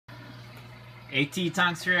AT,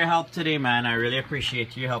 thanks for your help today, man. I really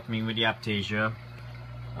appreciate you helping me with the Aptasia.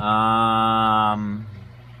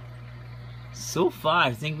 So far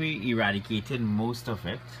I think we eradicated most of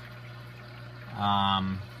it.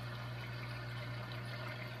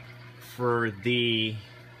 For the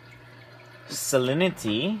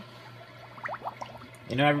Salinity,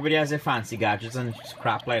 you know, everybody has their fancy gadgets and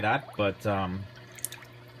crap like that, but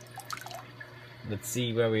let's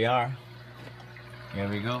see where we are. Here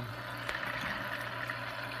we go.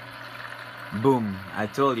 Boom, I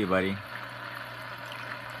told you, buddy.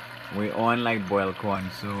 We on like boiled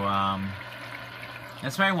corn. So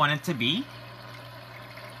that's where I want it to be,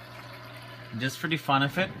 just for the fun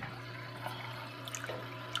of it.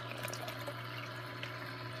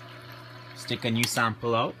 Stick a new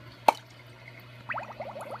sample out.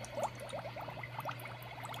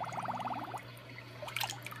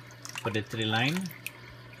 Put it to the line.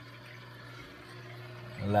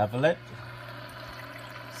 Level it.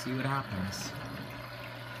 See what happens.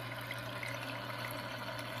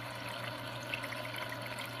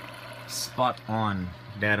 Spot on,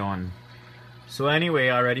 dead on. So anyway,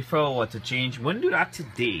 ready for our water change. Wouldn't do that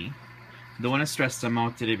today. Don't want to stress them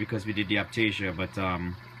out today because we did the Aptasia, but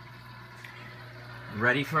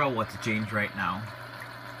ready for our water change right now.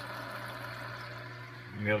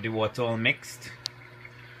 We have the water all mixed.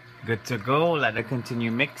 Good to go. Let it continue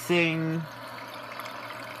mixing.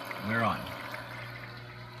 We're on.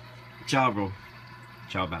 Ciao, bro.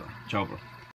 Ciao, Bella. Ciao, bro.